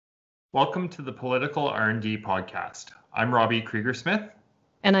Welcome to the Political R&D podcast. I'm Robbie Krieger-Smith.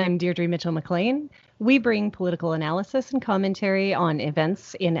 And I'm Deirdre Mitchell-McLean. We bring political analysis and commentary on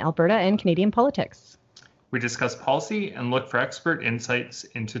events in Alberta and Canadian politics. We discuss policy and look for expert insights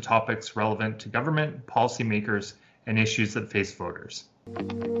into topics relevant to government, policymakers, and issues that face voters.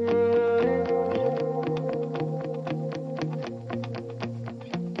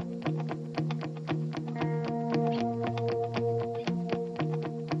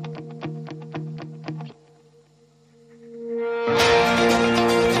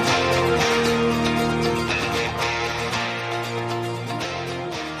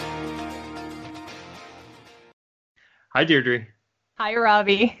 Hi, Deirdre. Hi,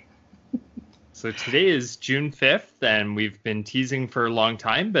 Robbie. So today is June 5th, and we've been teasing for a long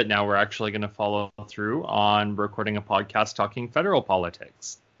time, but now we're actually going to follow through on recording a podcast talking federal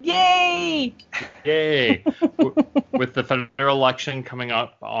politics. Yay! Yay! With the federal election coming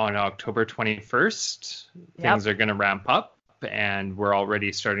up on October 21st, things are going to ramp up, and we're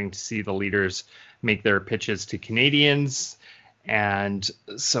already starting to see the leaders make their pitches to Canadians. And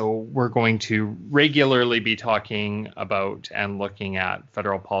so we're going to regularly be talking about and looking at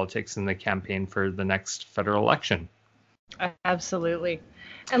federal politics in the campaign for the next federal election. Absolutely.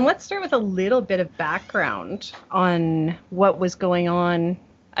 And let's start with a little bit of background on what was going on,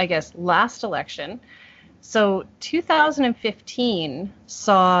 I guess, last election. So 2015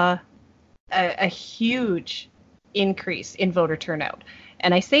 saw a huge increase in voter turnout.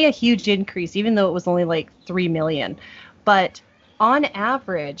 And I say a huge increase, even though it was only like 3 million. But on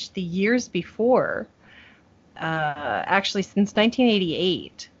average, the years before, actually since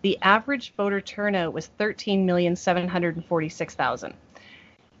 1988, the average voter turnout was 13,746,000.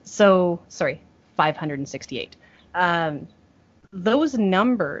 So, 568. Those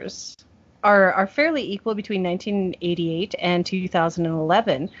numbers are fairly equal between 1988 and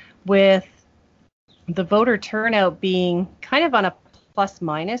 2011, with the voter turnout being kind of on a plus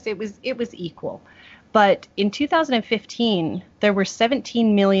minus. It was equal. But in 2015, there were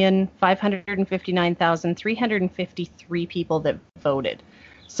 17,559,353 people that voted.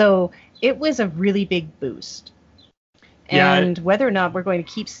 So it was a really big boost. Yeah, and whether or not we're going to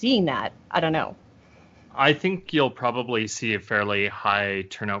keep seeing that, I don't know. I think you'll probably see a fairly high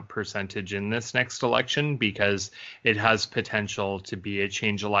turnout percentage in this next election because it has potential to be a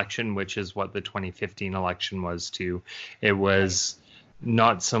change election, which is what the 2015 election was too. It was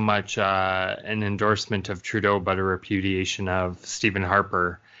not so much an endorsement of Trudeau, but a repudiation of Stephen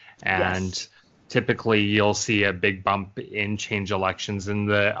Harper. And typically you'll see a big bump in change elections. And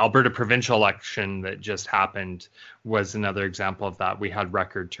the Alberta provincial election that just happened was another example of that. We had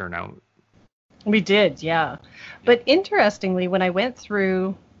record turnout. We did, yeah. But interestingly, when I went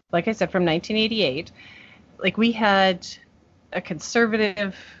through, like I said, from 1988, like we had a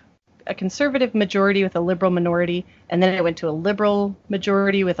conservative majority with a liberal minority, and then it went to a liberal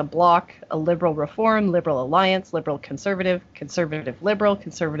majority with a bloc, a liberal reform, liberal alliance, liberal conservative, conservative liberal,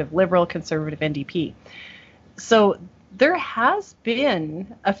 conservative liberal, conservative NDP. So there has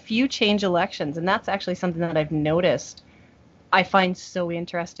been a few change elections, and that's actually something that I've noticed I find so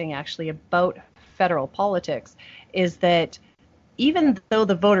interesting actually about federal politics, is that even though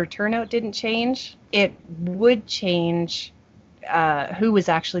the voter turnout didn't change, it would change who was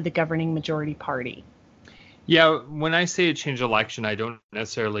actually the governing majority party. Yeah, when I say a change election, I don't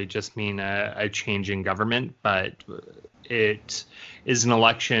necessarily just mean a change in government, but it is an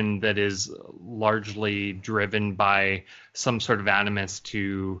election that is largely driven by some sort of animus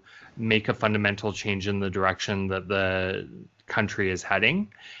to make a fundamental change in the direction that the country is heading.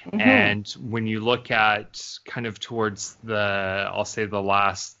 Mm-hmm. And when you look at kind of towards I'll say the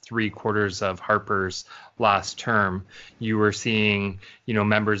last 3 quarters of Harper's last term, you were seeing,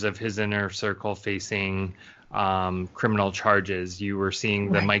 members of his inner circle facing criminal charges. You were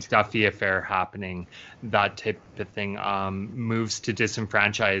seeing the Mike Duffy affair happening, that type of thing, moves to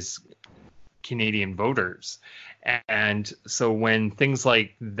disenfranchise Canadian voters. And so when things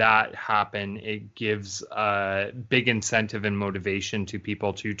like that happen, it gives a big incentive and motivation to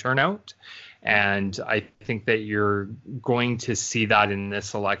people to turn out. And I think that you're going to see that in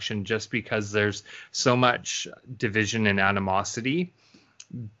this election just because there's so much division and animosity,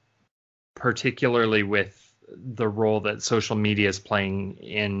 particularly with the role that social media is playing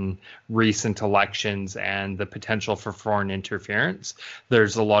in recent elections and the potential for foreign interference.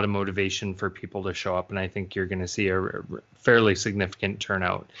 There's a lot of motivation for people to show up, and I think you're going to see a fairly significant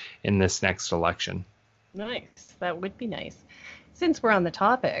turnout in this next election. Nice. That would be nice. Since we're on the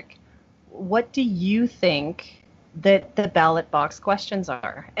topic, what do you think that the ballot box questions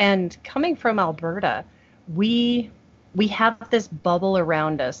are? And coming from Alberta, we we have this bubble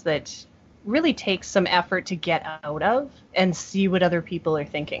around us that really takes some effort to get out of and see what other people are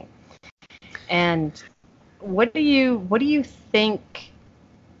thinking. And what do you think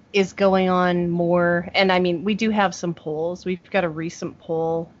is going on more? And I mean, we do have some polls. We've got a recent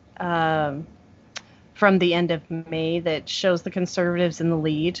poll from the end of May that shows the Conservatives in the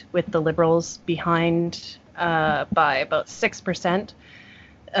lead, with the Liberals behind by about 6%.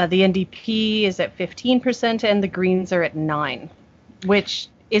 The NDP is at 15%, and the Greens are at 9%, which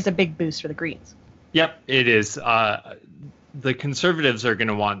is a big boost for the Greens. Yep, it is. The Conservatives are going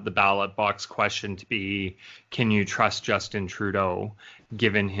to want the ballot box question to be, can you trust Justin Trudeau,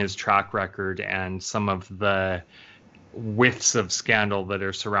 given his track record and some of the whiffs of scandal that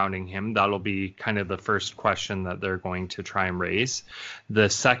are surrounding him? That'll be kind of the first question that they're going to try and raise. The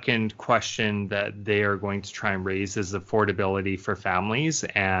second question that they are going to try and raise is affordability for families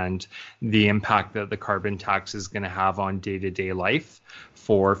and the impact that the carbon tax is going to have on day-to-day life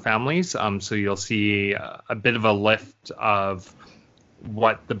for families. So you'll see a bit of a lift of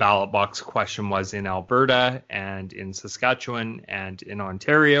what the ballot box question was in Alberta and in Saskatchewan and in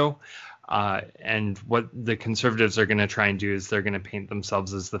Ontario. And what the Conservatives are going to try and do is they're going to paint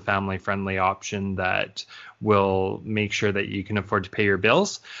themselves as the family-friendly option that will make sure that you can afford to pay your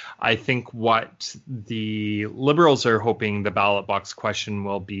bills. I think what the Liberals are hoping the ballot box question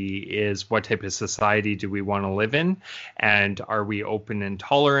will be is, what type of society do we want to live in? And are we open and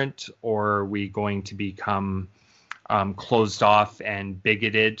tolerant, or are we going to become closed off and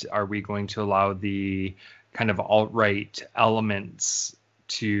bigoted? Are we going to allow the kind of alt-right elements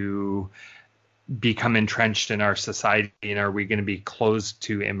to become entrenched in our society, and are we going to be closed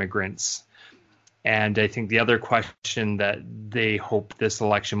to immigrants? And I think the other question that they hope this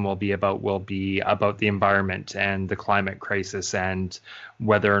election will be about the environment and the climate crisis, and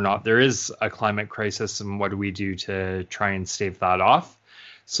whether or not there is a climate crisis, and what do we do to try and stave that off.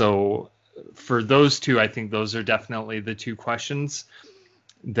 So for those two, I think those are definitely the two questions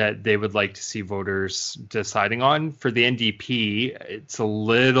that they would like to see voters deciding on. For the NDP, it's a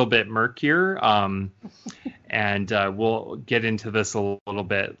little bit murkier, and we'll get into this a little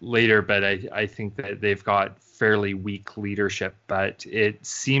bit later, but I think that they've got fairly weak leadership, but it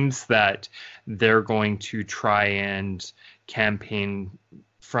seems that they're going to try and campaign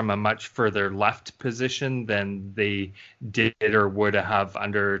from a much further left position than they did or would have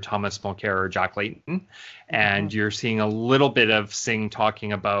under Thomas Mulcair or Jack Layton. And you're seeing a little bit of Singh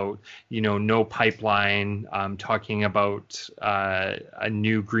talking about, no pipeline, talking about a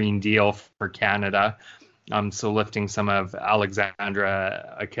new Green Deal for Canada. So lifting some of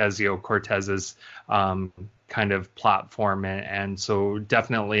Alexandra Ocasio-Cortez's kind of platform, and so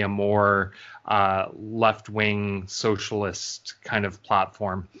definitely a more left-wing socialist kind of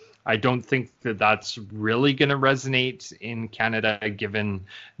platform. I don't think that that's really going to resonate in Canada, given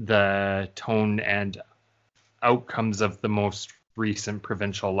the tone and outcomes of the most recent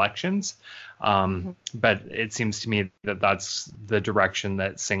provincial elections. But it seems to me that that's the direction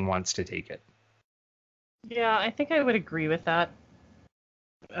that Singh wants to take it. Yeah, I think I would agree with that.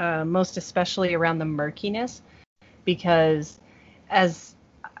 Most especially around the murkiness, because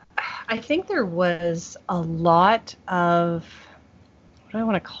I think there was a lot of, what do I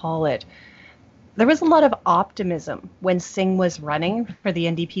want to call it? There was a lot of optimism when Singh was running for the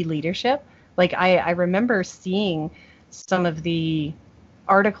NDP leadership. Like I remember seeing some of the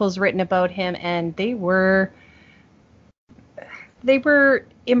articles written about him, and they were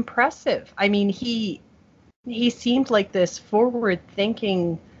impressive. I mean, he seemed like this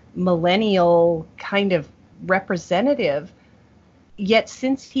forward-thinking millennial kind of representative. Yet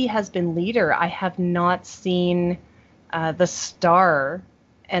since he has been leader, I have not seen the star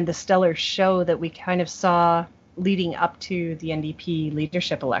and the stellar show that we kind of saw leading up to the NDP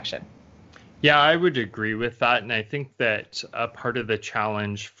leadership election. Yeah, I would agree with that. And I think that a part of the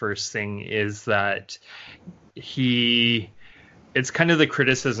challenge for Singh is that it's kind of the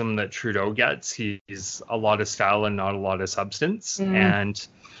criticism that Trudeau gets. He's a lot of style and not a lot of substance. And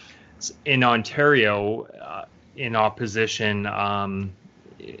in Ontario, in opposition,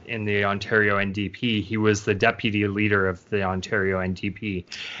 in the Ontario NDP, he was the deputy leader of the Ontario NDP.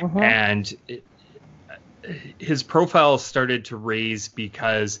 And his profile started to raise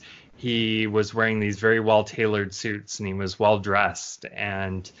because he was wearing these very well-tailored suits, and he was well-dressed.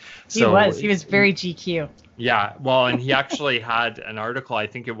 And so he was very GQ. Yeah, well, and he actually had an article, I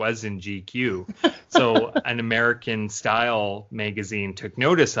think it was in GQ. So an American Style magazine took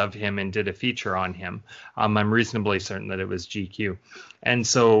notice of him and did a feature on him. I'm reasonably certain that it was GQ. And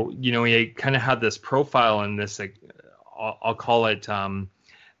so, he kind of had this profile and this, I'll call it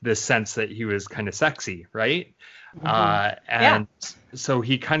this sense that he was kind of sexy, right? Yeah. And so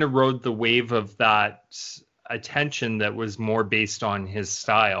he kind of rode the wave of that attention that was more based on his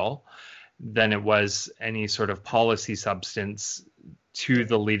style than it was any sort of policy substance to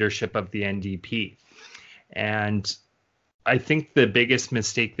the leadership of the NDP. And I think the biggest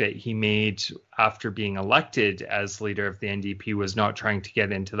mistake that he made after being elected as leader of the NDP was not trying to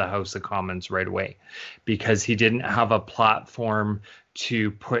get into the House of Commons right away, because he didn't have a platform to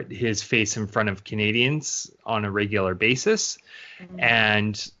put his face in front of Canadians on a regular basis.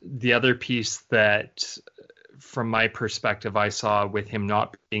 And the other piece that, from my perspective, I saw with him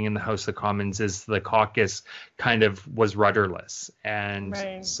not being in the House of Commons is the caucus kind of was rudderless.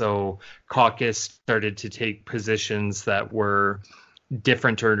 And so caucus started to take positions that were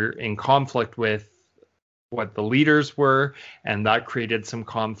different or in conflict with what the leaders were, and that created some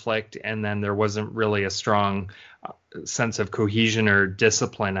conflict. And then there wasn't really a strong sense of cohesion or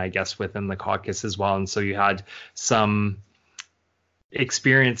discipline, I guess, within the caucus as well. And so you had some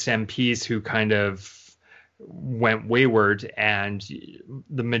experienced MPs who kind of went wayward, and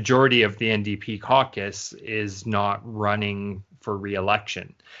the majority of the NDP caucus is not running for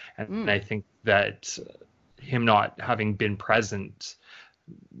re-election. And I think that him not having been present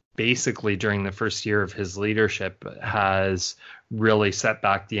basically during the first year of his leadership has really set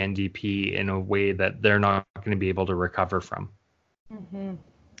back the NDP in a way that they're not going to be able to recover from.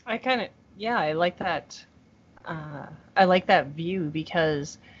 I like that. I like that view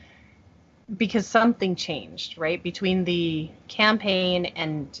because something changed, right? Between the campaign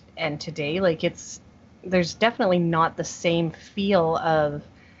and today, like there's definitely not the same feel of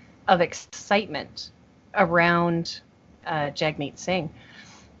excitement around Jagmeet Singh.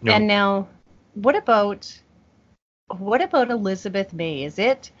 No. And now, what about Elizabeth May? Is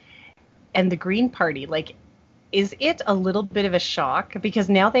it, and the Green Party, like, is it a little bit of a shock because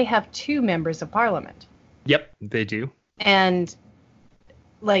now they have 2 members of Parliament? Yep, they do. And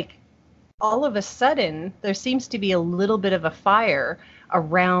like, all of a sudden, there seems to be a little bit of a fire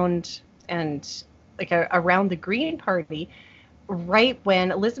around around the Green Party, right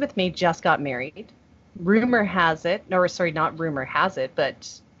when Elizabeth May just got married. Rumor has it, not rumor has it,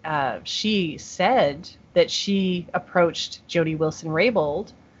 but she said that she approached Jody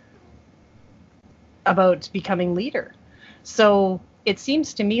Wilson-Raybould about becoming leader. So it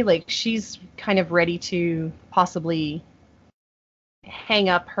seems to me like she's kind of ready to possibly hang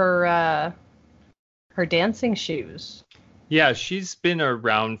up her dancing shoes. Yeah, she's been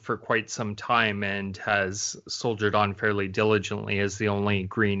around for quite some time and has soldiered on fairly diligently as the only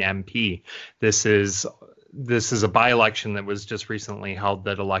Green MP. This is a by-election that was just recently held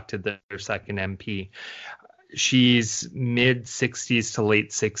that elected their second MP. She's mid 60s to late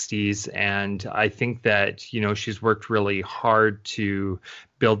 60s, and I think that, she's worked really hard to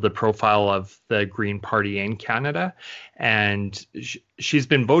build the profile of the Green Party in Canada, and she's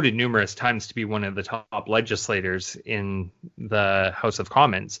been voted numerous times to be one of the top legislators in the House of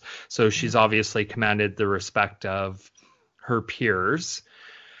Commons. So she's obviously commanded the respect of her peers.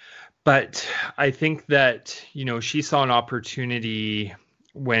 But I think that, she saw an opportunity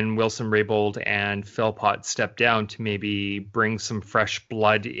when Wilson-Raybould and Philpott stepped down to maybe bring some fresh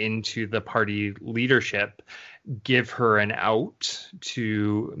blood into the party leadership, give her an out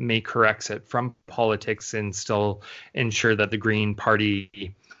to make her exit from politics and still ensure that the Green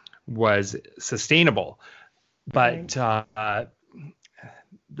Party was sustainable. But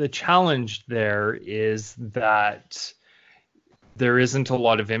the challenge there is that there isn't a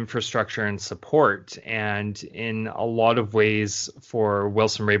lot of infrastructure and support. And in a lot of ways for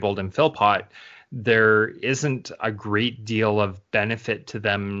Wilson-Raybould and Philpott, there isn't a great deal of benefit to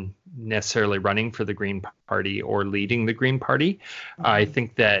them necessarily running for the Green Party or leading the Green Party. I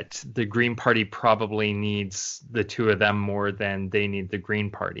think that the Green Party probably needs the 2 of them more than they need the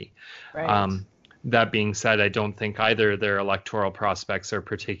Green Party. Right. That being said, I don't think either of their electoral prospects are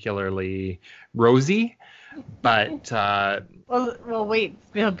particularly rosy. But well, wait.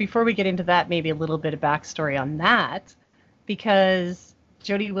 Before we get into that, maybe a little bit of backstory on that, because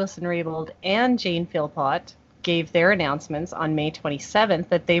Jody Wilson-Raybould and Jane Philpott gave their announcements on May 27th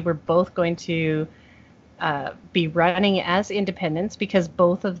that they were both going to be running as independents, because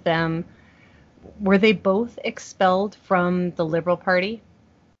both of them were both expelled from the Liberal Party?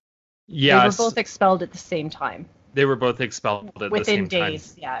 Yes. They were both expelled at the same time. They were both expelled at the same time. Within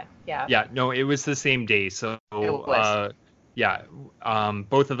days, yeah. Yeah, no, it was the same day. So, both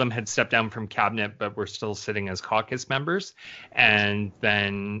of them had stepped down from cabinet, but were still sitting as caucus members. And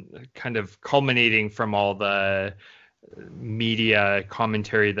then kind of culminating from all the media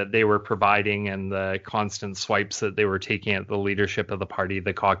commentary that they were providing and the constant swipes that they were taking at the leadership of the party,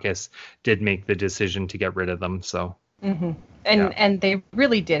 the caucus did make the decision to get rid of them. So, and they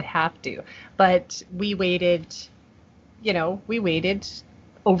really did have to. But we waited,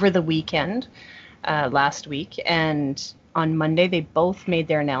 over the weekend last week, and on Monday they both made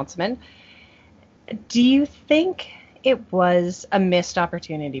their announcement. Do you think it was a missed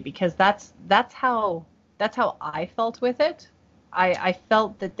opportunity? Because that's how I felt with it. I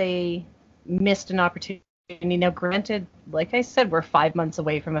felt that they missed an opportunity. Now, granted, like I said, we're 5 months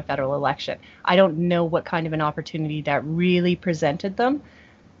away from a federal election. I don't know what kind of an opportunity that really presented them,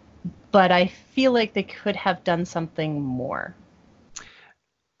 but I feel like they could have done something more.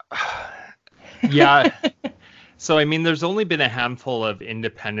 Yeah. So, I mean, there's only been a handful of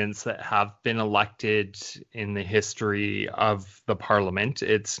independents that have been elected in the history of the parliament.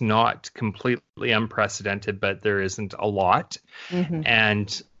 It's not completely unprecedented, but there isn't a lot.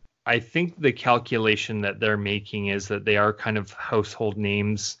 And I think the calculation that they're making is that they are kind of household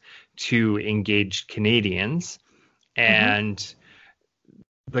names to engaged Canadians. And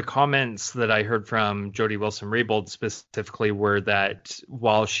the comments that I heard from Jody Wilson-Raybould specifically were that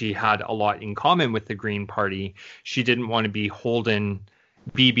while she had a lot in common with the Green Party, she didn't want to be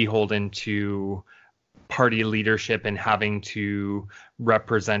beholden to party leadership and having to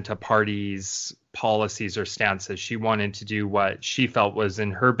represent a party's policies or stances. She wanted to do what she felt was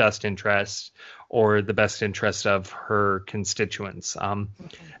in her best interest or the best interest of her constituents.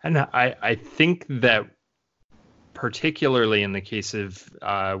 And I think that particularly in the case of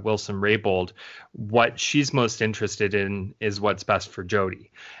Wilson-Raybould, what she's most interested in is what's best for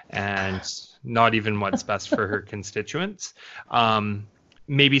Jody and not even what's best for her constituents.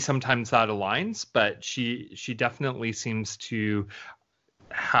 Maybe sometimes that aligns, but she definitely seems to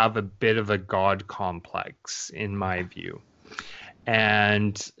have a bit of a God complex, in my view.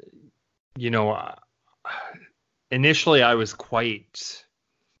 And, initially I was quite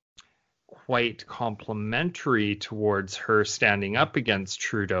complimentary towards her standing up against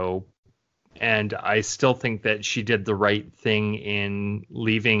Trudeau. And I still think that she did the right thing in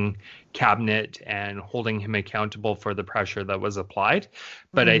leaving cabinet and holding him accountable for the pressure that was applied.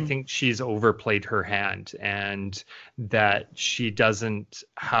 But I think she's overplayed her hand and that she doesn't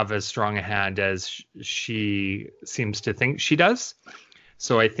have as strong a hand as she seems to think she does.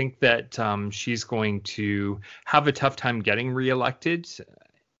 So I think that she's going to have a tough time getting reelected.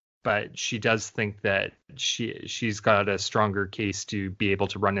 But she does think that she's got a stronger case to be able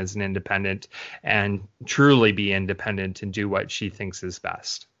to run as an independent and truly be independent and do what she thinks is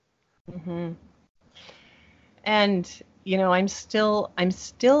best. And I'm still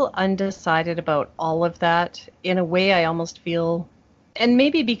undecided about all of that. In a way, I almost feel, and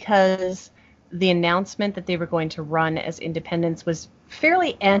maybe because the announcement that they were going to run as independents was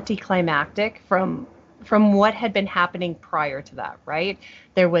fairly anticlimactic from what had been happening prior to that, right?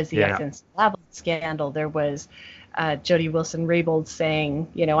 There was the SNC Lavalin scandal. There was Jody Wilson-Raybould saying,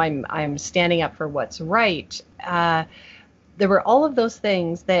 I'm standing up for what's right. There were all of those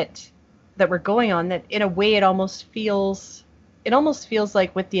things that were going on that, in a way, it almost feels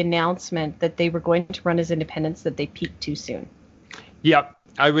like with the announcement that they were going to run as independents that they peaked too soon. Yep,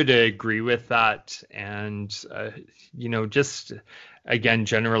 I would agree with that. And, just again,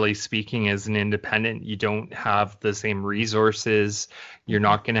 generally speaking, as an independent, you don't have the same resources. You're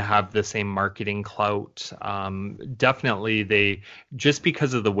not going to have the same marketing clout. Definitely, just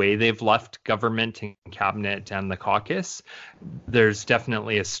because of the way they've left government and cabinet and the caucus, there's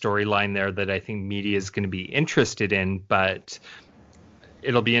definitely a storyline there that I think media is going to be interested in, but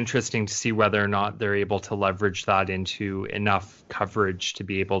it'll be interesting to see whether or not they're able to leverage that into enough coverage to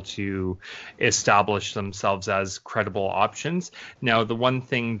be able to establish themselves as credible options. Now, the one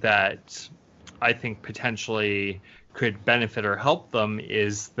thing that I think potentially could benefit or help them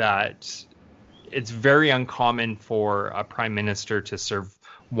is that it's very uncommon for a prime minister to serve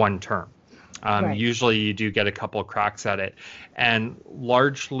one term. Right. Usually you do get a couple cracks at it. And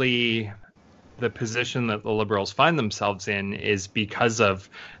largely the position that the Liberals find themselves in is because of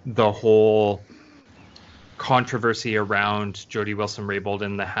the whole controversy around Jody Wilson-Raybould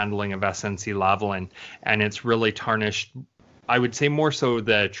and the handling of SNC Lavalin. And it's really tarnished, I would say, more so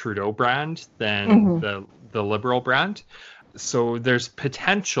the Trudeau brand than the Liberal brand. So there's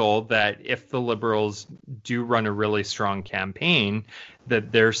potential that if the Liberals do run a really strong campaign,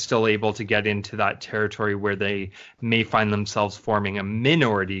 that they're still able to get into that territory where they may find themselves forming a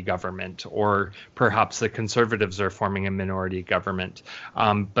minority government, or perhaps the Conservatives are forming a minority government.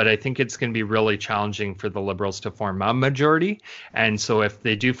 But I think it's going to be really challenging for the Liberals to form a majority. And so if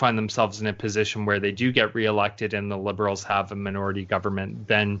they do find themselves in a position where they do get reelected and the Liberals have a minority government,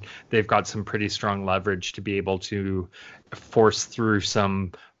 then they've got some pretty strong leverage to be able to force through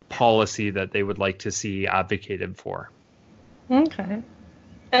some policy that they would like to see advocated for. Okay.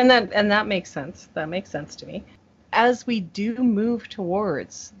 And that makes sense. That makes sense to me. As we do move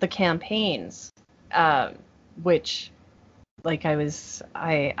towards the campaigns, which, like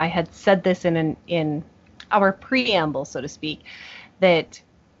I had said this in our preamble, so to speak, that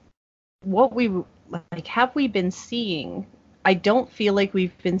have we been seeing? I don't feel like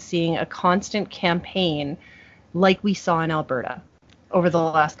we've been seeing a constant campaign like we saw in Alberta over the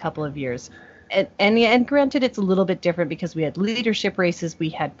last couple of years. And granted, it's a little bit different because we had leadership races, we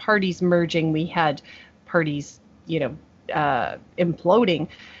had parties merging, we had parties, imploding.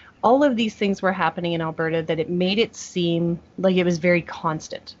 All of these things were happening in Alberta that it made it seem like it was very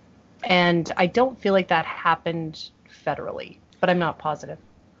constant. And I don't feel like that happened federally, but I'm not positive.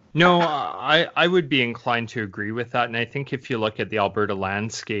 No, I would be inclined to agree with that. And I think if you look at the Alberta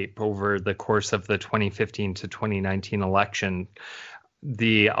landscape over the course of the 2015 to 2019 election,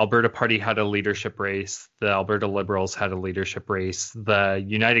 the Alberta Party had a leadership race. The Alberta Liberals had a leadership race. The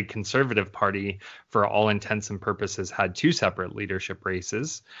United Conservative Party, for all intents and purposes, had two separate leadership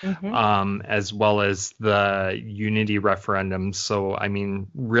races, as well as the unity referendum. So, I mean,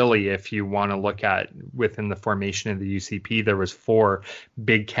 really, if you want to look at within the formation of the UCP, there was 4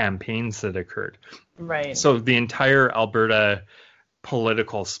 big campaigns that occurred. Right. So the entire Alberta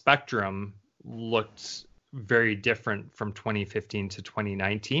political spectrum looked very different from 2015 to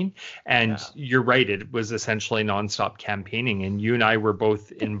 2019. And you're right, it was essentially nonstop campaigning. And you and I were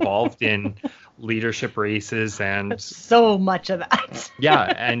both involved in leadership races and so much of that.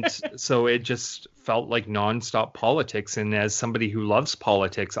 Yeah. And so it just felt like nonstop politics. And as somebody who loves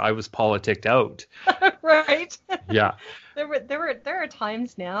politics, I was politicked out. Right. Yeah. There are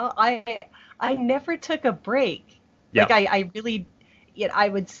times now I never took a break. Yeah. Like I really, I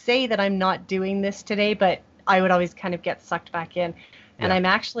would say that I'm not doing this today, but I would always kind of get sucked back in. And I'm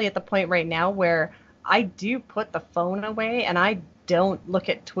actually at the point right now where I do put the phone away and I don't look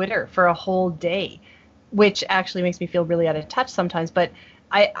at Twitter for a whole day, which actually makes me feel really out of touch sometimes. But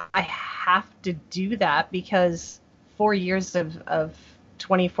I have to do that because 4 years of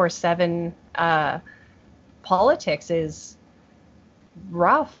 24/7 politics is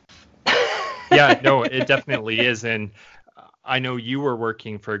rough. Yeah, no, it definitely is. And I know you were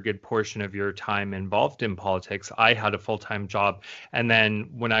working for a good portion of your time involved in politics. I had a full-time job. And then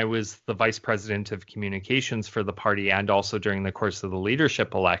when I was the vice president of communications for the party, and also during the course of the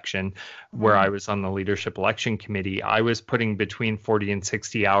leadership election, where I was on the leadership election committee, I was putting between 40 and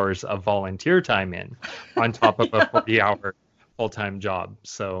 60 hours of volunteer time in on top of a 40-hour full-time job.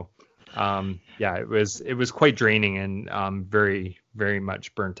 So it was quite draining and very, very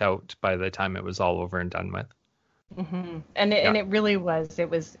much burnt out by the time it was all over and done with. Mm-hmm. And it really was. It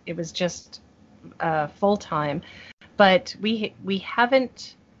was just full time, but we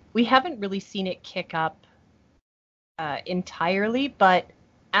haven't really seen it kick up entirely. But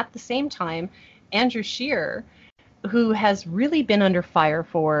at the same time, Andrew Scheer, who has really been under fire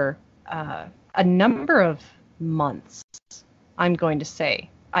for a number of months, I'm going to say.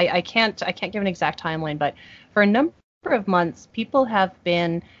 I can't give an exact timeline, but for a number of months, people have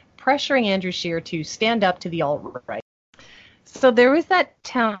been pressuring Andrew Scheer to stand up to the alt-right. So there was that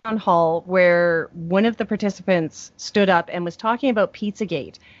town hall where one of the participants stood up and was talking about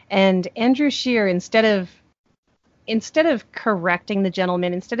Pizzagate, and Andrew Scheer, instead of correcting the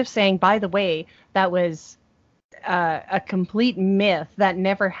gentleman, instead of saying, by the way, that was a complete myth, that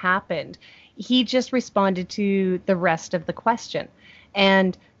never happened, he just responded to the rest of the question.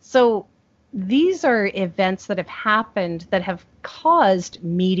 And so these are events that have happened that have caused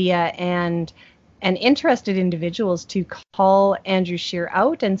media and interested individuals to call Andrew Scheer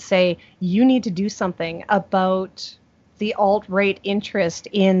out and say, you need to do something about the alt-right interest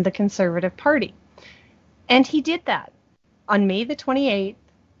in the Conservative Party. And he did that. On May the 28th,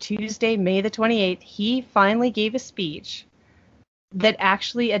 Tuesday, May the 28th, he finally gave a speech that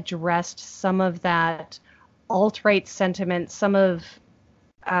actually addressed some of that alt-right sentiment, some of...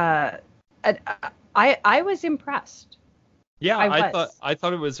 I was impressed. Yeah, I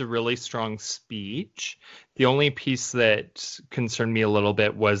thought it was a really strong speech. The only piece that concerned me a little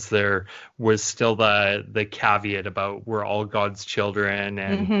bit was there was still the caveat about we're all God's children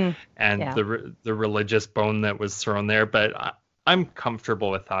and the religious bone that was thrown there. But I'm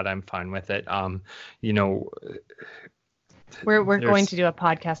comfortable with that. I'm fine with it. You know, We're going there's to do a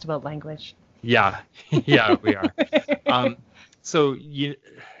podcast about language. yeah, yeah, we are. Um, so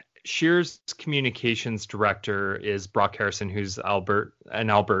Shear's communications director is Brock Harrison, who's an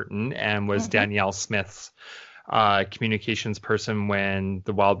Albertan, and was Mhm. Danielle Smith's communications person when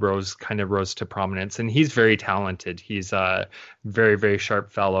the Wild Rose kind of rose to prominence. And he's very talented. He's a very, very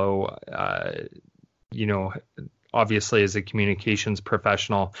sharp fellow. You know, obviously as a communications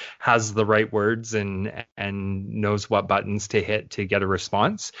professional, has the right words and knows what buttons to hit to get a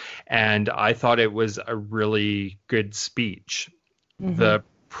response. And I thought it was a really good speech. Mhm. The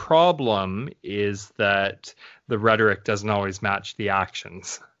problem is that the rhetoric doesn't always match the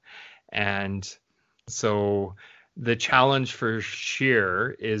actions. And so the challenge for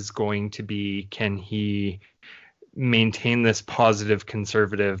Scheer is going to be, can he maintain this positive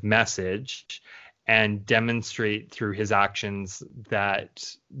conservative message and demonstrate through his actions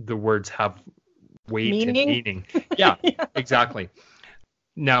that the words have weight and Meaning? meaning? Yeah, exactly.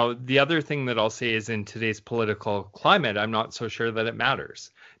 Now, the other thing that I'll say is, in today's political climate, I'm not so sure that it matters,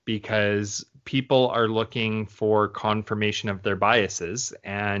 because people are looking for confirmation of their biases,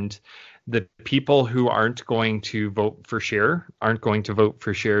 and the people who aren't going to vote for Scheer aren't going to vote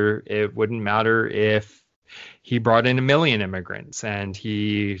for Scheer. It wouldn't matter if he brought in 1 million immigrants and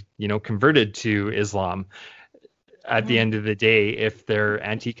he, converted to Islam. At the Mhm. end of the day, if they're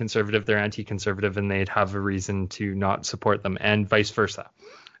anti-conservative, and they'd have a reason to not support them, and vice versa.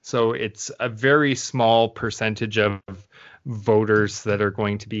 So it's a very small percentage of voters that are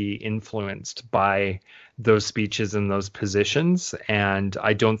going to be influenced by those speeches and those positions. And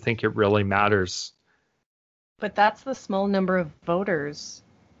I don't think it really matters. But that's the small number of voters,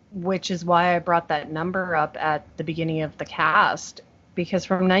 which is why I brought that number up at the beginning of the cast, because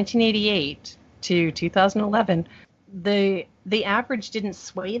from 1988 to 2011, the average didn't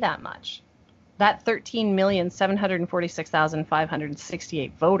sway that much. That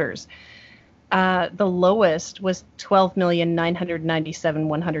 13,746,568 voters. The lowest was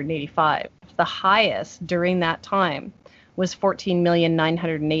 12,997,185. The highest during that time was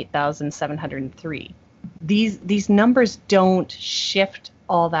 14,908,703. These numbers don't shift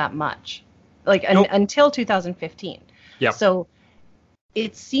all that much, like Nope. until 2015. Yep. So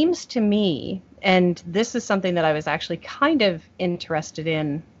it seems to me, and this is something that I was actually kind of interested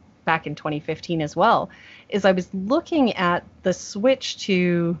in back in 2015 as well, is I was looking at the switch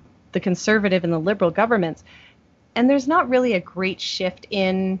to the conservative and the liberal governments, and there's not really a great shift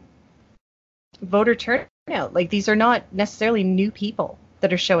in voter turnout. Like, these are not necessarily new people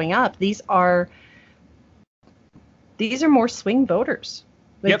that are showing up. These are more swing voters.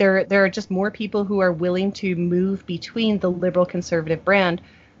 Like, Yep. there are just more people who are willing to move between the liberal conservative brand,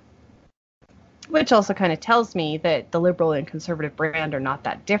 which also kind of tells me that the liberal and conservative brand are not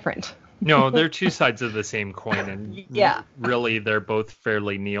that different. No, they're two sides of the same coin, and Yeah. really they're both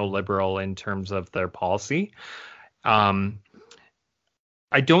fairly neoliberal in terms of their policy. I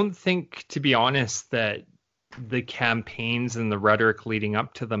don't think, to be honest, that the campaigns and the rhetoric leading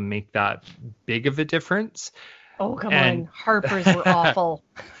up to them make that big of a difference. Oh, come And on. Harper's were awful.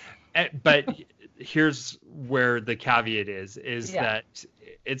 but here's where the caveat is Yeah. that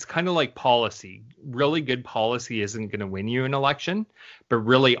it's kind of like policy. Really good policy isn't going to win you an election, but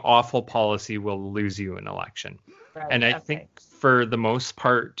really awful policy will lose you an election. Right. And I Okay. think for the most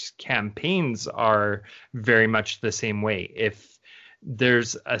part, campaigns are very much the same way. If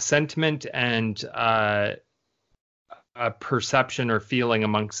there's a sentiment and a perception or feeling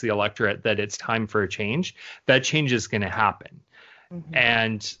amongst the electorate that it's time for a change, that change is going to happen. Mhm.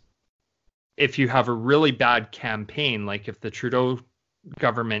 And if you have a really bad campaign, like if the Trudeau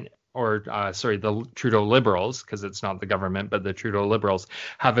government, or the Trudeau Liberals, because it's not the government, but the Trudeau Liberals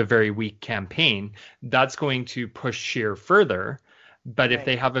have a very weak campaign, that's going to push Scheer further. But if Right.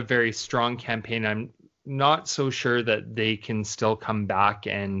 they have a very strong campaign, I'm not so sure that they can still come back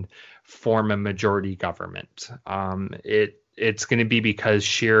and form a majority government. It's going to be because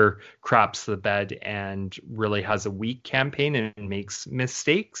Scheer craps the bed and really has a weak campaign and makes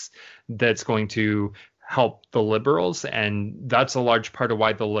mistakes that's going to help the Liberals. And that's a large part of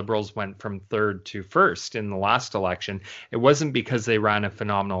why the Liberals went from third to first in the last election. It wasn't because they ran a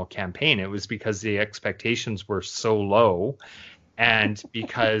phenomenal campaign. It was because the expectations were so low, and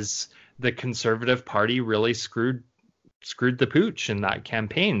because the Conservative Party really screwed the pooch in that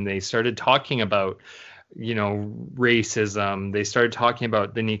campaign. They started talking about racism. They started talking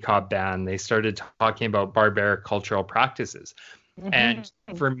about the niqab ban. They started talking about barbaric cultural practices. Mhm. And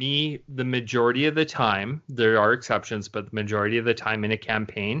for me, the majority of the time, there are exceptions, but the majority of the time in a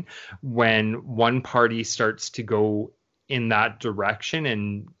campaign, when one party starts to go in that direction,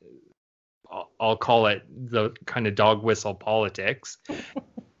 and I'll call it the kind of dog whistle politics,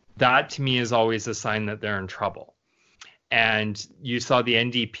 that to me is always a sign that they're in trouble. And you saw the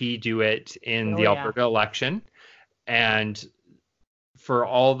NDP do it in the Alberta election. And for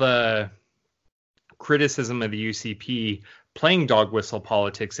all the criticism of the UCP playing dog whistle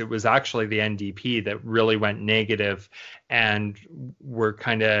politics, it was actually the NDP that really went negative and were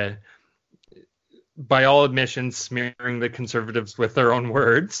kind of, by all admissions, smearing the Conservatives with their own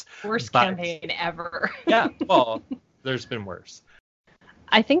words. Worst campaign ever. Yeah, well, there's been worse.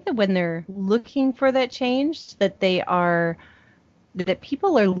 I think that when they're looking for that change, that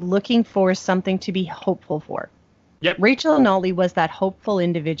people are looking for something to be hopeful for. Yep. Rachel Notley was that hopeful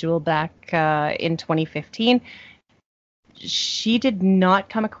individual back in 2015. She did not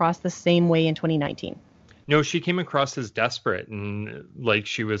come across the same way in 2019. No, she came across as desperate and like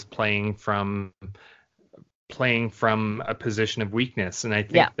she was playing from a position of weakness. And I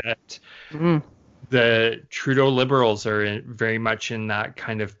think that the Trudeau Liberals are very much in that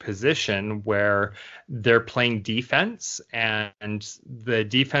kind of position where they're playing defense, and the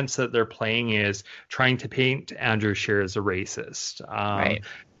defense that they're playing is trying to paint Andrew Scheer as a racist. Right.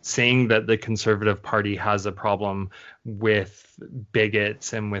 Saying that the Conservative Party has a problem with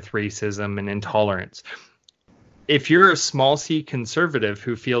bigots and with racism and intolerance. If you're a small c Conservative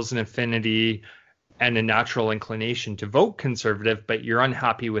who feels an affinity and a natural inclination to vote Conservative, but you're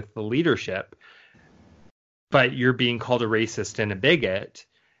unhappy with the leadership, but you're being called a racist and a bigot,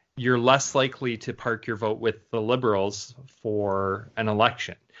 you're less likely to park your vote with the Liberals for an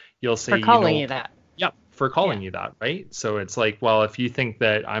election. You'll say, for calling you that. Yep, for calling you that, right? So it's like, well, if you think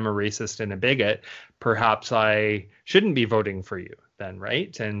that I'm a racist and a bigot, perhaps I shouldn't be voting for you then,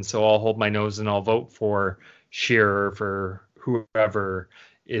 right? And so I'll hold my nose and I'll vote for Scheer or for whoever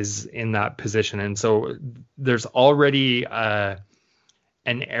is in that position. And so there's already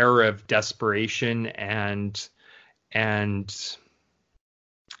an air of desperation and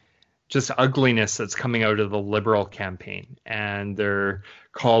just ugliness that's coming out of the Liberal campaign. And they're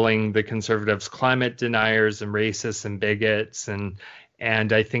calling the Conservatives climate deniers and racists and bigots. And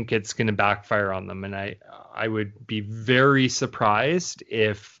I think it's going to backfire on them. And I would be very surprised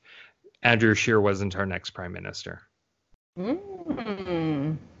if Andrew Scheer wasn't our next prime minister.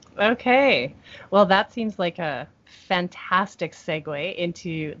 Okay. Well, that seems like a fantastic segue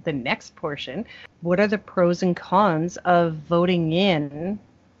into the next portion. What are the pros and cons of voting in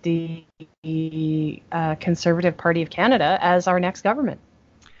the Conservative Party of Canada as our next government?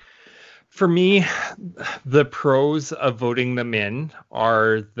 For me, the pros of voting them in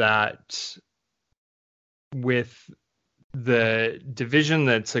are that with the division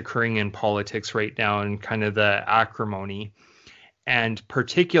that's occurring in politics right now and kind of the acrimony, and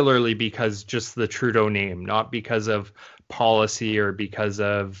particularly because just the Trudeau name, not because of policy or because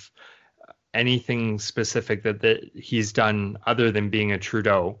of anything specific that he's done other than being a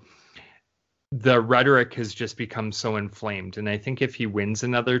Trudeau, the rhetoric has just become so inflamed. And I think if he wins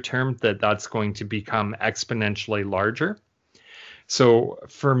another term, that's going to become exponentially larger. So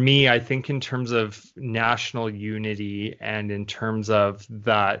for me, I think in terms of national unity and in terms of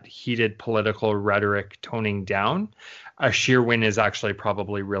that heated political rhetoric toning down, a Scheer win is actually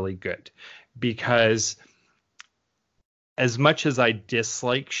probably really good. Because as much as I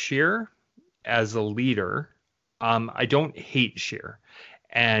dislike Scheer as a leader, I don't hate Scheer.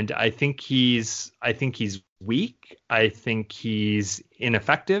 And I think he's weak. I think he's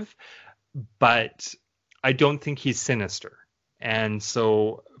ineffective, but I don't think he's sinister. And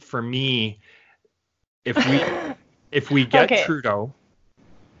so for me, if we get Trudeau,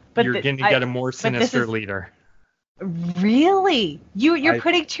 you're going to get a more sinister leader. Really? You're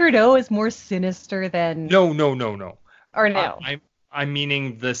putting Trudeau as more sinister than... No. Or no? I'm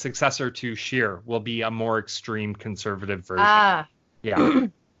meaning the successor to Scheer will be a more extreme conservative version. Yeah.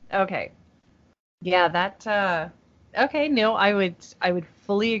 Okay. Yeah, that okay, no, I would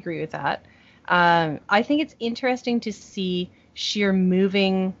fully agree with that. I think it's interesting to see Scheer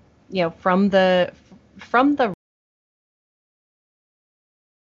moving, from the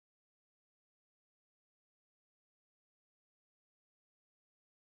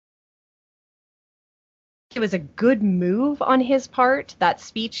it was a good move on his part. That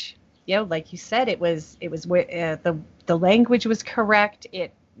speech, like you said, it was the language was correct.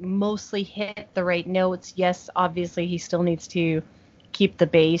 It mostly hit the right notes. Yes, obviously he still needs to keep the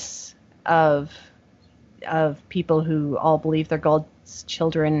base of people who all believe they're God's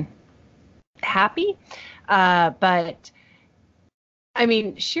children happy. But I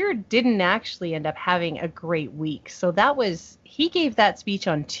mean, Scheer didn't actually end up having a great week. So he gave that speech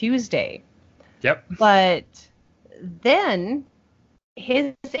on Tuesday. Yep. But Then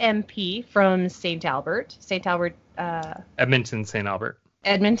his MP from Edmonton, St. Albert.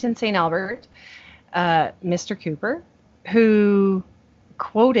 Edmonton, St. Albert, Mr. Cooper, who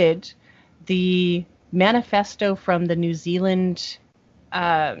quoted the manifesto from the New Zealand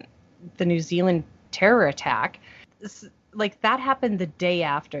terror attack. Like, that happened the day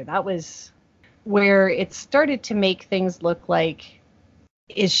after. That was where it started to make things look like,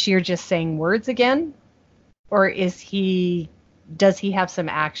 is Scheer just saying words again? Or does he have some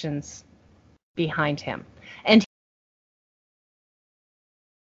actions behind him? And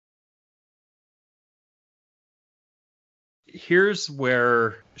here's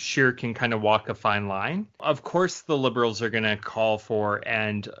where Scheer can kind of walk a fine line. Of course, the Liberals are going to call for,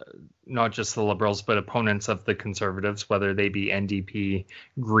 and not just the Liberals, but opponents of the Conservatives, whether they be NDP,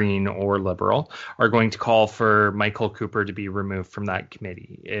 Green, or Liberal, are going to call for Michael Cooper to be removed from that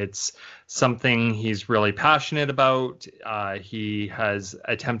committee. It's something he's really passionate about. He has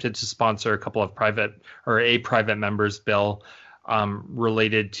attempted to sponsor a private member's bill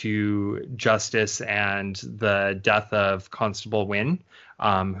related to justice and the death of Constable Wynne,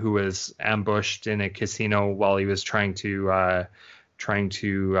 who was ambushed in a casino while he was trying to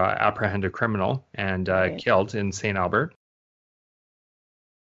apprehend a criminal and killed in St. Albert.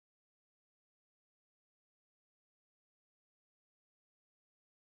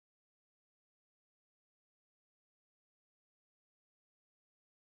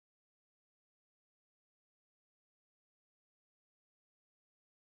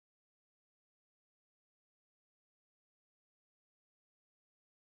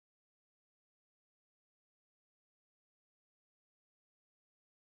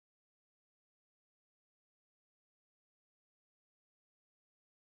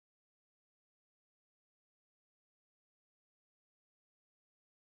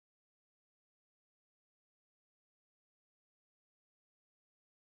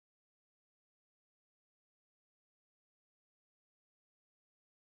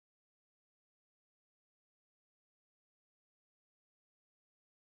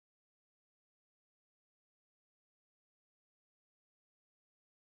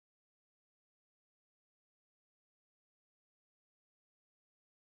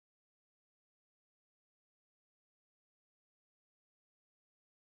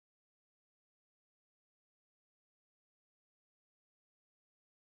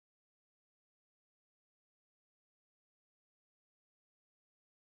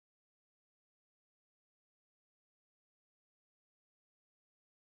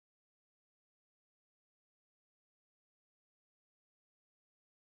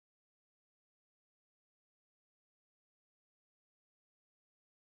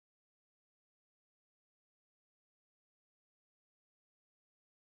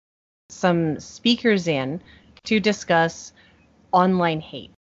 some speakers in to discuss online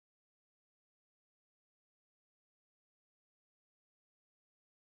hate.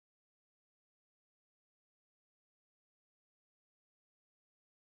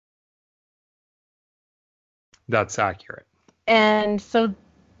 That's accurate. And so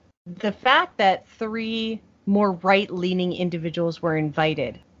the fact that 3 more right-leaning individuals were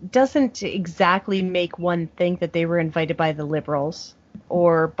invited doesn't exactly make one think that they were invited by the Liberals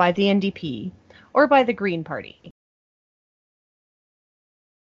or by the NDP or by the Green Party.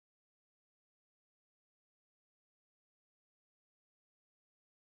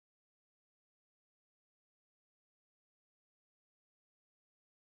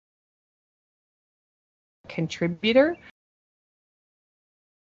 Contributor.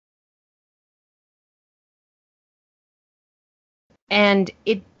 And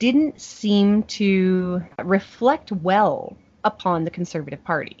it didn't seem to reflect well upon the Conservative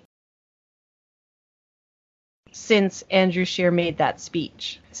Party since Andrew Scheer made that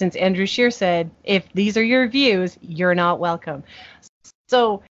speech. Since Andrew Scheer said, if these are your views, you're not welcome.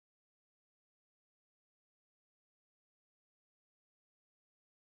 So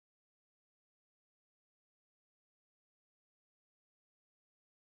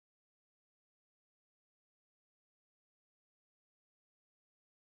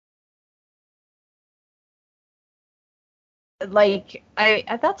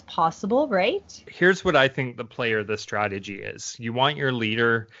that's possible, right? Here's what I think the player of the strategy is. You want your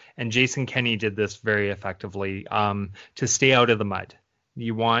leader, and Jason Kenney did this very effectively, to stay out of the mud.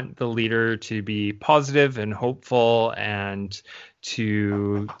 You want the leader to be positive and hopeful and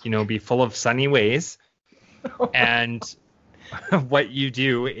to, be full of sunny ways. And what you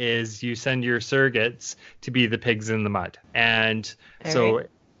do is you send your surrogates to be the pigs in the mud. And so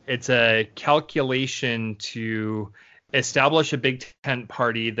it's a calculation to establish a big tent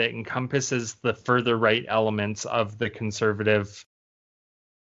party that encompasses the further right elements of the conservative.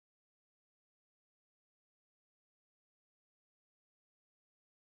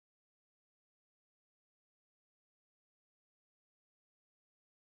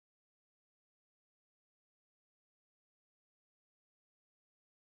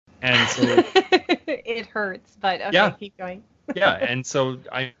 And so it hurts, but okay, yeah, keep going. yeah. And so,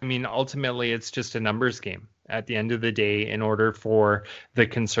 I mean, ultimately, it's just a numbers game. At the end of the day, in order for the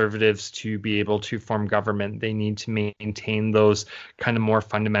Conservatives to be able to form government, they need to maintain those kind of more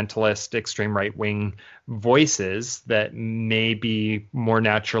fundamentalist, extreme right-wing voices that may be more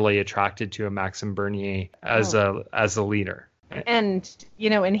naturally attracted to a Maxime Bernier as a leader. And,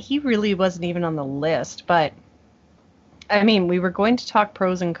 and he really wasn't even on the list, but I mean, we were going to talk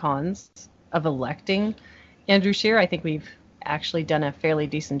pros and cons of electing Andrew Scheer. I think we've actually done a fairly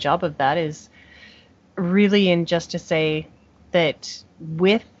decent job of that, is really in just to say that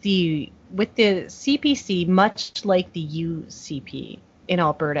with the CPC, much like the UCP in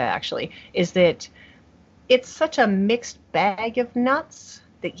Alberta, actually, is that it's such a mixed bag of nuts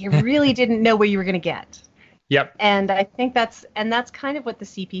that you really didn't know where you were going to get. Yep. And I think that's kind of what the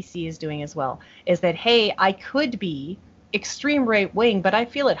CPC is doing as well, is that, hey, I could be extreme right wing, but I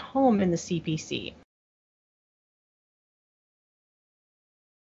feel at home in the CPC.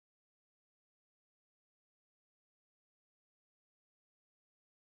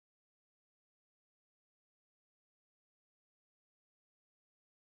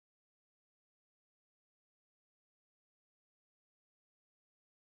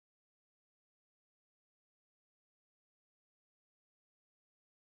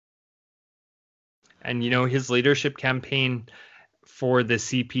 And, his leadership campaign for the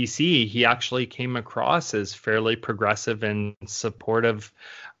CPC, he actually came across as fairly progressive and supportive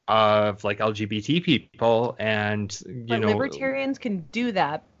of like LGBT people. And, libertarians can do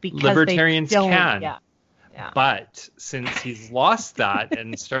that because libertarians they don't. can. Yeah. But since he's lost that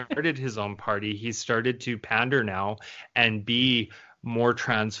and started his own party, he's started to pander now and be more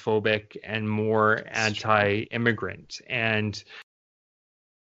transphobic and more anti-immigrant. And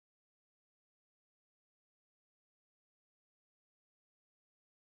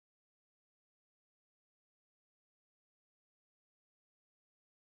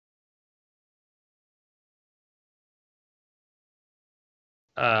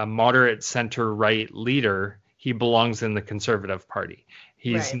a moderate center-right leader, he belongs in the Conservative Party.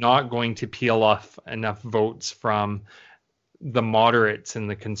 He's not going to peel off enough votes from the moderates in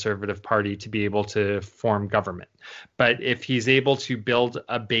the Conservative Party to be able to form government. But if he's able to build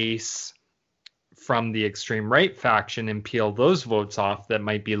a base from the extreme right faction and peel those votes off that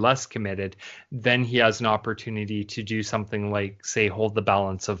might be less committed, then he has an opportunity to do something like, say, hold the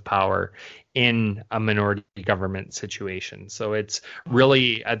balance of power in a minority government situation. So it's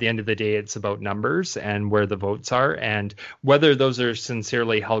really, at the end of the day, it's about numbers and where the votes are, and whether those are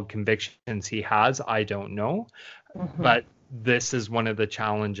sincerely held convictions he has, I don't know. Mm-hmm. But this is one of the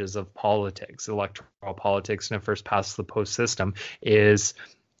challenges of politics, electoral politics, in a first past the post system, is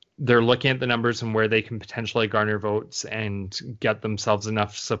they're looking at the numbers and where they can potentially garner votes and get themselves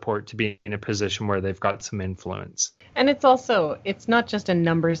enough support to be in a position where they've got some influence. And it's not just a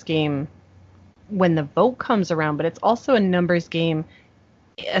numbers game when the vote comes around, but it's also a numbers game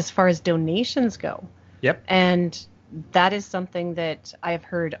as far as donations go. Yep. And that is something that I've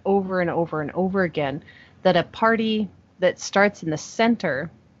heard over and over and over again, that a party that starts in the center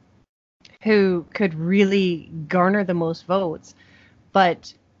who could really garner the most votes,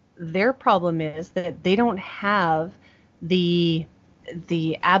 but their problem is that they don't have the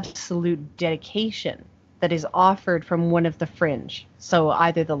absolute dedication that is offered from one of the fringe. So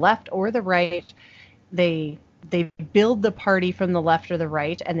either the left or the right, they build the party from the left or the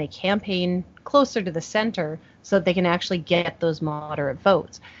right, and they campaign closer to the center so that they can actually get those moderate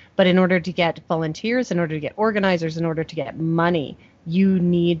votes. But in order to get volunteers, in order to get organizers, in order to get money, you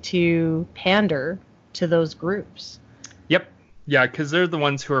need to pander to those groups. Yep. Yeah, because they're the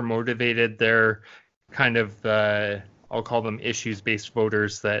ones who are motivated. They're kind of I'll call them issues-based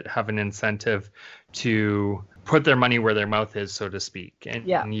voters that have an incentive to put their money where their mouth is, so to speak.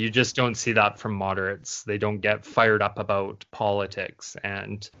 And you just don't see that from moderates. They don't get fired up about politics.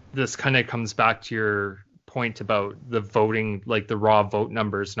 And this kind of comes back to your point about the voting, like the raw vote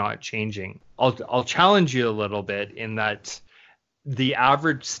numbers not changing. I'll challenge you a little bit in that the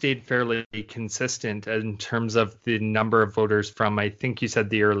average stayed fairly consistent in terms of the number of voters from, I think you said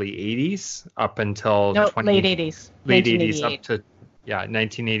the early 80s up until late 80s. Late 80s up to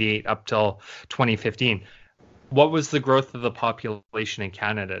 1988 up till 2015. What was the growth of the population in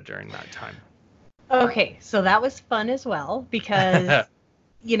Canada during that time? Okay, so that was fun as well because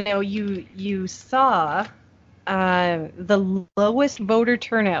you saw the lowest voter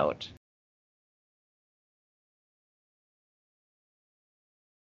turnout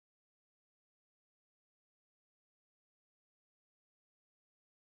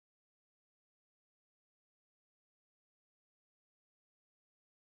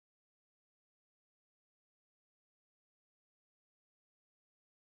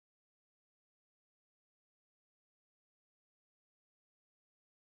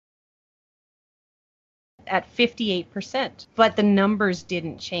at 58%, but the numbers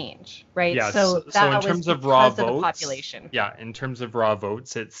didn't change, right? Yes. So So in that was terms of raw because of the votes, population. yeah, in terms of raw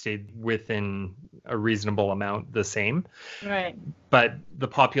votes, it stayed within a reasonable amount the same. Right. But the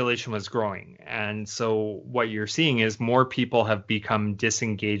population was growing. And so what you're seeing is more people have become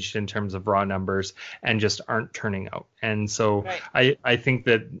disengaged in terms of raw numbers and just aren't turning out. And so Right. I think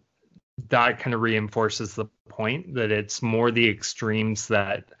that kind of reinforces the point that it's more the extremes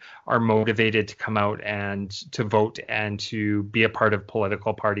that are motivated to come out and to vote and to be a part of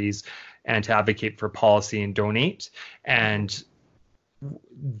political parties and to advocate for policy and donate. And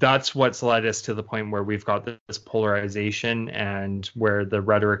that's what's led us to the point where we've got this polarization and where the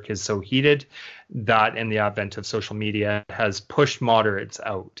rhetoric is so heated. That and the advent of social media has pushed moderates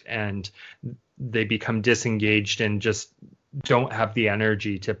out, and they become disengaged and just don't have the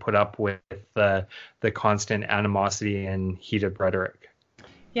energy to put up with the constant animosity and heated rhetoric.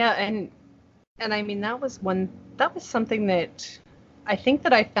 Yeah, and I mean that was something that I think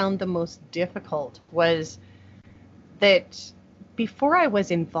that I found the most difficult was that before I was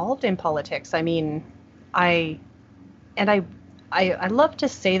involved in politics, I mean, I love to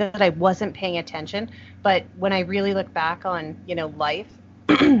say that I wasn't paying attention, but when I really look back on, life,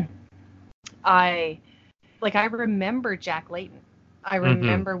 I remember Jack Layton. I Mm-hmm.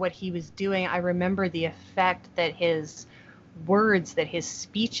 remember what he was doing. I remember the effect that his words, that his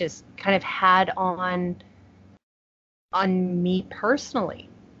speeches kind of had on me personally.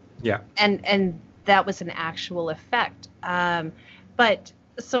 Yeah. And that was an actual effect. But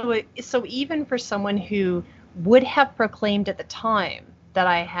so even for someone who would have proclaimed at the time that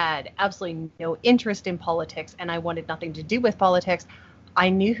I had absolutely no interest in politics and I wanted nothing to do with politics, I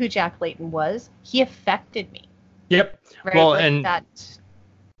knew who Jack Layton was. He affected me. Yep. Right? Well, Like and that.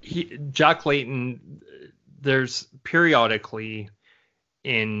 Jack Layton, there's periodically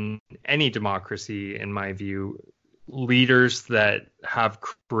in any democracy, in my view, leaders that have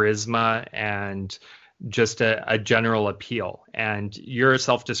charisma and just a general appeal. And you're a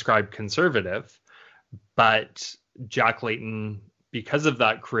self-described conservative, but Jack Layton, because of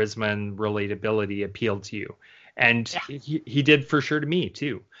that charisma and relatability, appealed to you. And Yeah. he did for sure to me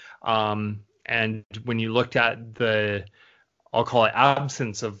too. And when you looked at I'll call it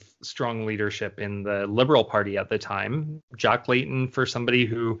absence of strong leadership in the Liberal Party at the time, Jack Layton, for somebody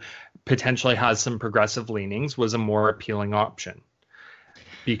who potentially has some progressive leanings, was a more appealing option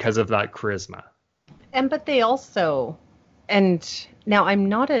because of that charisma. But they also, and now I'm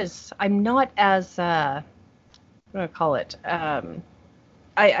not as what do I call it?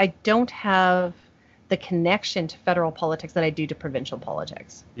 I don't have the connection to federal politics that I do to provincial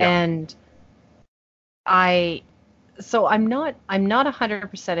politics. Yeah. And so I'm not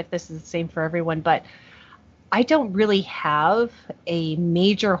 100% if this is the same for everyone, but I don't really have a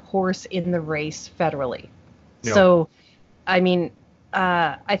major horse in the race federally. No. So, I mean,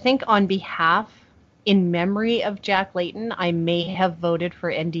 I think on behalf, in memory of Jack Layton, I may have voted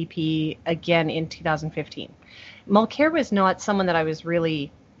for NDP again in 2015. Mulcair was not someone that I was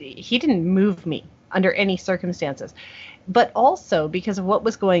really, he didn't move me under any circumstances. But also because of what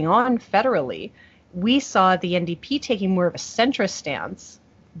was going on federally, we saw the NDP taking more of a centrist stance,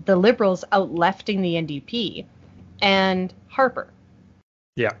 the Liberals out-lefting the NDP, and Harper.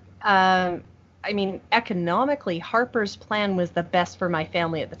 Yeah. I mean, economically, Harper's plan was the best for my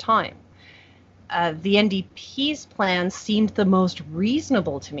family at the time. The NDP's plan seemed the most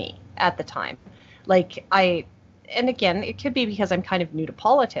reasonable to me at the time. And again, it could be because I'm kind of new to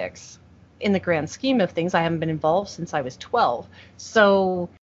politics. In the grand scheme of things, I haven't been involved since I was 12. So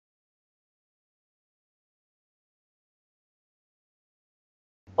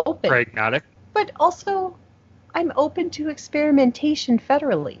open. Pragmatic. But also, I'm open to experimentation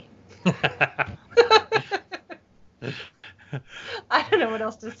federally. I don't know what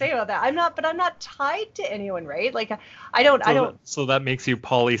else to say about that. I'm not tied to anyone, right? Like I don't. So that makes you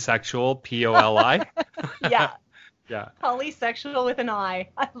polysexual, POLI. Yeah. Yeah. Polysexual with an I.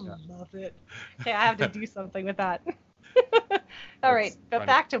 I love it. Okay, I have to do something with that. All right, but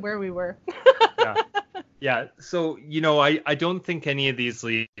back to where we were. Yeah. Yeah, so I don't think any of these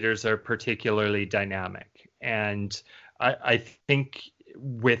leaders are particularly dynamic. And I think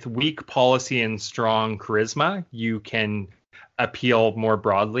with weak policy and strong charisma, you can appeal more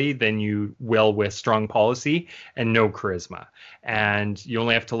broadly than you will with strong policy and no charisma. And you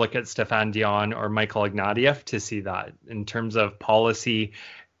only have to look at Stefan Dion or Michael Ignatieff to see that. In terms of policy,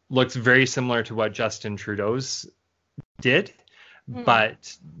 looks very similar to what Justin Trudeau's did, Hmm.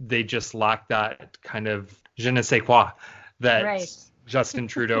 but they just lack that kind of je ne sais quoi that Right. Justin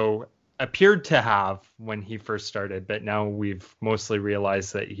Trudeau appeared to have when he first started. But now we've mostly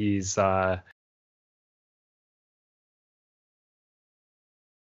realized that he's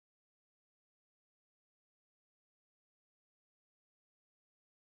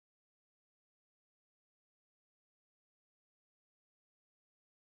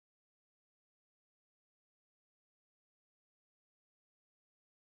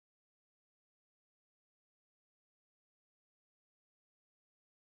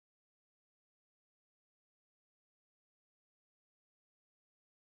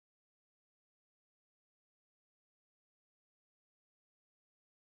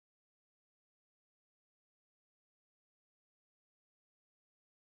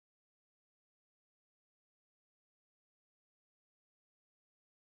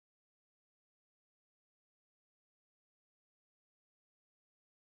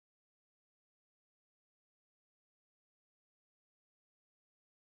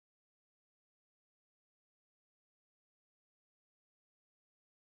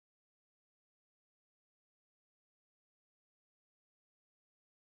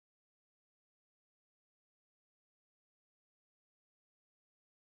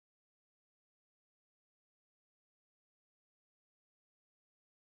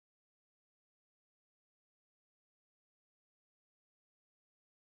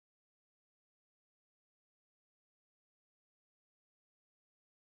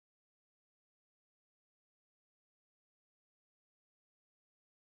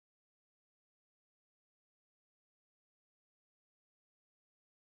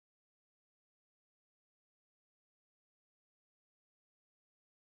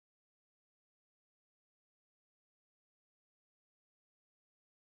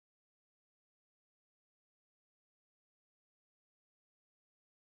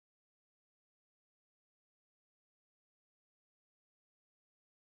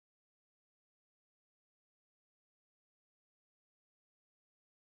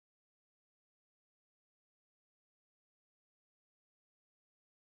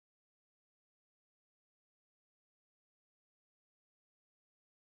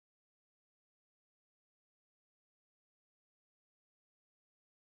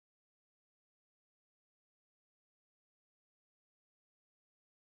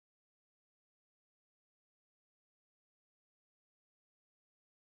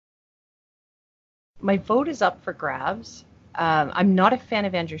My vote is up for grabs. I'm not a fan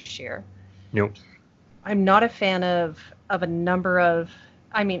of Andrew Scheer. no. I'm not a fan of a number of.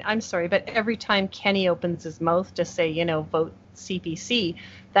 I mean, I'm sorry, but every time Kenny opens his mouth to say, vote CPC,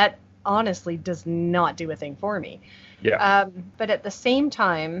 that honestly does not do a thing for me. Yeah. But at the same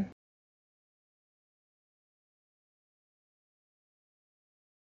time,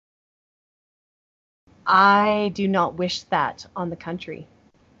 I do not wish that on the country.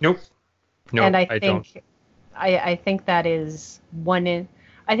 Nope. And No, I don't. I think that is one.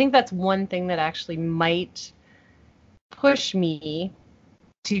 I think that's one thing that actually might push me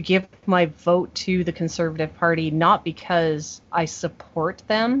to give my vote to the Conservative Party, not because I support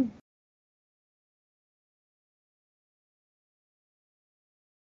them.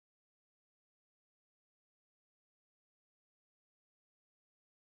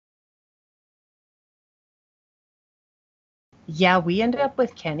 Yeah, we ended up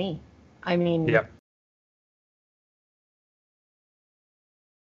with Kenny. I mean, Yeah.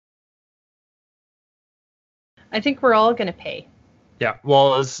 I think we're all going to pay. Yeah,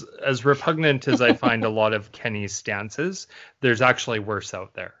 well, as repugnant as I find a lot of Kenny's stances, there's actually worse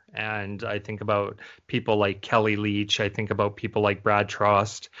out there. And I think about people like Kelly Leach. I think about people like Brad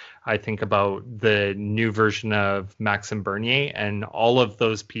Trost. I think about the new version of Maxime Bernier, and all of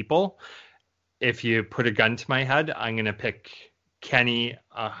those people. If you put a gun to my head, I'm gonna pick Kenny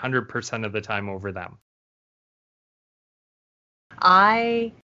 100% of the time over them.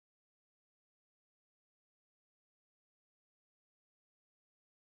 I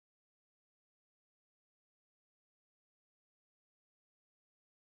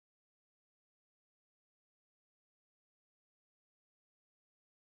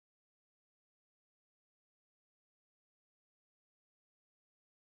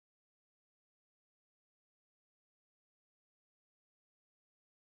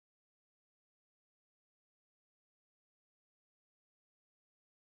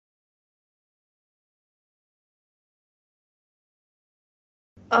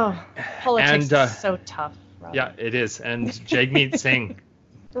Oh, politics And is so tough, Rob. yeah, it is. And Jagmeet Singh,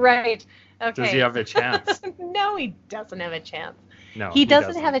 Right. does he Okay. have a chance? No, he doesn't have a chance. No, He he doesn't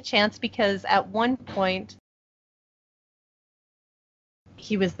doesn't. have a chance because at one point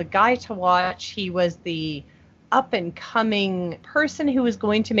he was the guy to watch. He was the up and coming person who was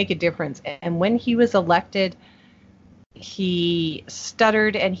going to make a difference. And when he was elected, he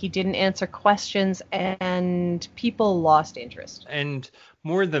stuttered and he didn't answer questions and people lost interest. And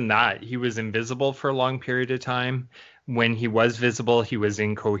more than that, he was invisible for a long period of time. When he was visible, he was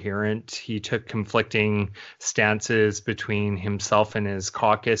incoherent. He took conflicting stances between himself and his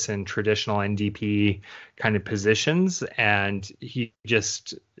caucus and traditional NDP kind of positions. And he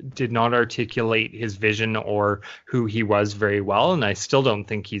just did not articulate his vision or who he was very well. And I still don't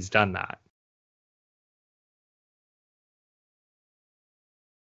think he's done that.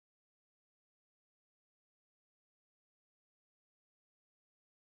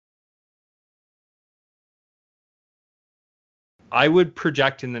 I would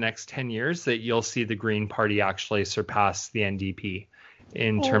project in the next 10 years that you'll see the Green Party actually surpass the NDP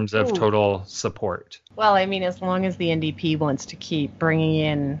in terms of total support. Well, I mean, as long as the NDP wants to keep bringing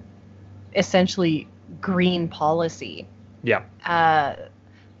in essentially green policy, Yeah.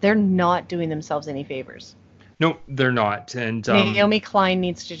 They're not doing themselves any favors. No, they're not. And Naomi Klein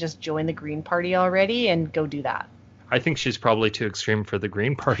needs to just join the Green Party already and go do that. I think she's probably too extreme for the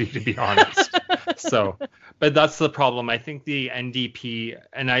Green Party, to be honest. But that's the problem. I think the NDP,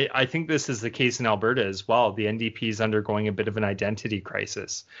 and I think this is the case in Alberta as well, the NDP is undergoing a bit of an identity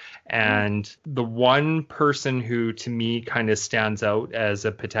crisis. And the one person who, to me, kind of stands out as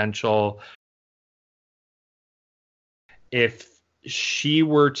a potential, if she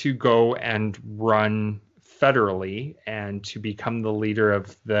were to go and run federally and to become the leader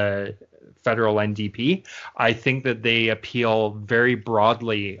of the federal NDP, I think that they appeal very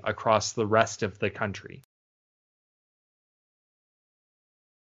broadly across the rest of the country.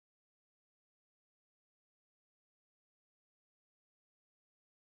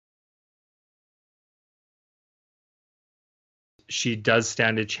 She does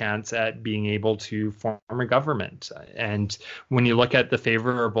stand a chance at being able to form a government. And when you look at the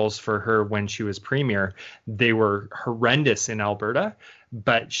favorables for her when she was premier, they were horrendous in Alberta,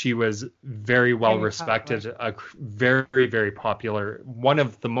 but she was very well respected, a very, very popular, one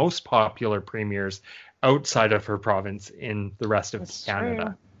of the most popular premiers outside of her province in the rest of Canada.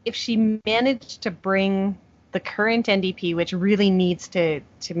 True. If she managed to bring the current NDP, which really needs to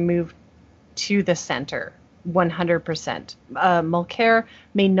move to the center, 100%. Mulcair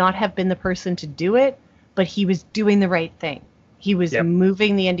may not have been the person to do it, but he was doing the right thing. He was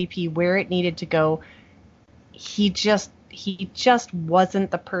moving the NDP where it needed to go. He just wasn't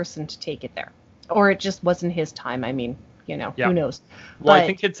the person to take it there, or it just wasn't his time. I mean, who knows? Well, I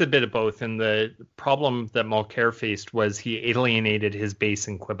think it's a bit of both. And the problem that Mulcair faced was he alienated his base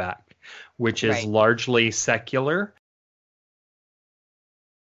in Quebec, which is largely secular.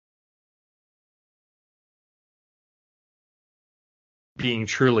 Being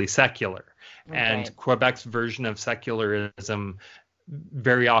truly secular. And Quebec's version of secularism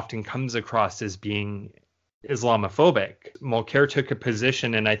very often comes across as being Islamophobic. Mulcair took a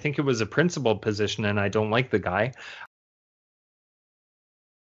position, and I think it was a principled position, and I don't like the guy.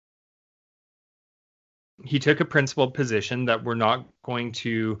 He took a principled position that we're not going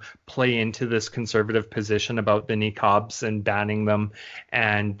to play into this conservative position about the niqabs and banning them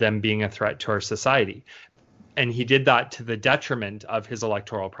and them being a threat to our society. And he did that to the detriment of his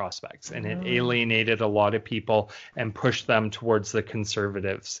electoral prospects. And it alienated a lot of people and pushed them towards the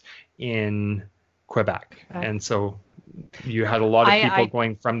conservatives in Quebec. And so you had a lot of people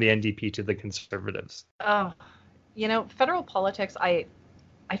going from the NDP to the conservatives. Federal politics, I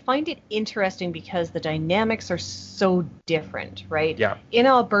find it interesting because the dynamics are so different, right? Yeah. In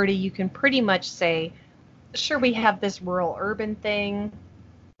Alberta, you can pretty much say, sure, we have this rural-urban thing.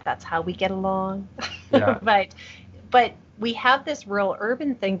 That's how we get along. Yeah. but we have this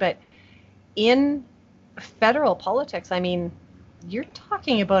rural-urban thing. But in federal politics, I mean, you're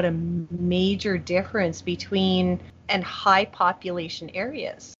talking about a major difference between and high population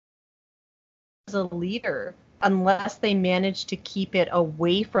areas. As a leader, unless they manage to keep it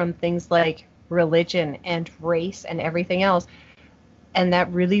away from things like religion and race and everything else, and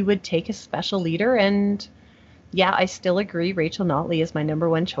that really would take a special leader. And yeah, I still agree. Rachel Notley is my number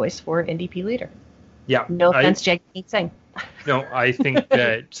one choice for NDP leader. Yeah. No offense, Jagmeet Singh. No, I think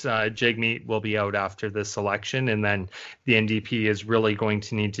that Jagmeet will be out after this election, and then the NDP is really going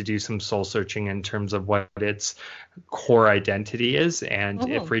to need to do some soul searching in terms of what its core identity is. And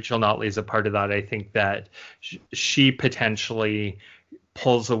if Rachel Notley is a part of that, I think that she potentially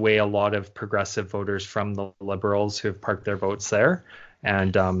pulls away a lot of progressive voters from the Liberals who have parked their votes there,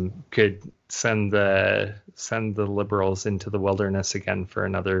 and could send the Liberals into the wilderness again for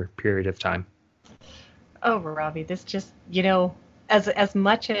another period of time. Oh, Robbie, this just, as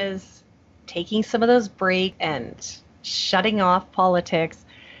much as taking some of those breaks and shutting off politics,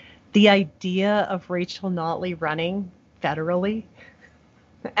 the idea of Rachel Notley running federally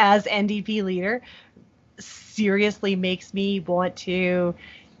as NDP leader seriously makes me want to,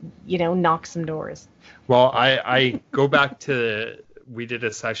 knock some doors. Well, I go back to, we did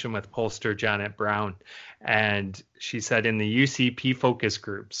a session with pollster Janet Brown, and she said in the UCP focus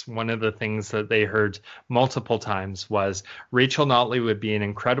groups, one of the things that they heard multiple times was Rachel Notley would be an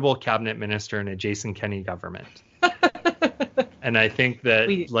incredible cabinet minister in a Jason Kenney government. And I think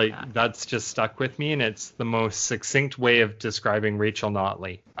that that's just stuck with me, and it's the most succinct way of describing Rachel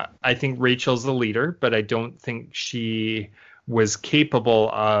Notley. I think Rachel's a leader, but I don't think she was capable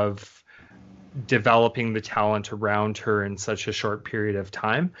of developing the talent around her in such a short period of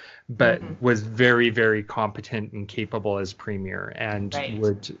time, but was very, very competent and capable as premier, and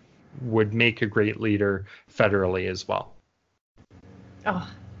would make a great leader federally as well. Oh,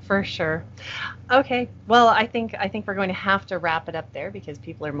 for sure. Okay, well, I think we're going to have to wrap it up there because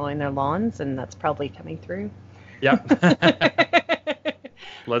people are mowing their lawns, and that's probably coming through. Yep.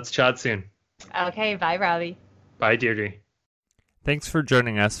 Let's chat soon. Okay, bye, Robbie. Bye, Deirdre. Thanks for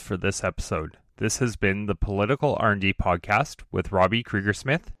joining us for this episode. This has been the Political R&D Podcast with Robbie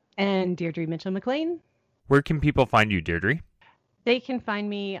Krieger-Smith and Deirdre Mitchell-McLean. Where can people find you, Deirdre? They can find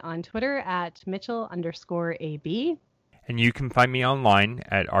me on Twitter at Mitchell_AB. And you can find me online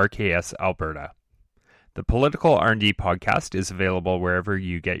at RKS Alberta. The Political R&D Podcast is available wherever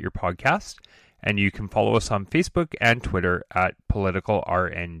you get your podcast, and you can follow us on Facebook and Twitter at Political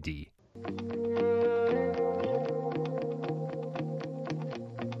RND.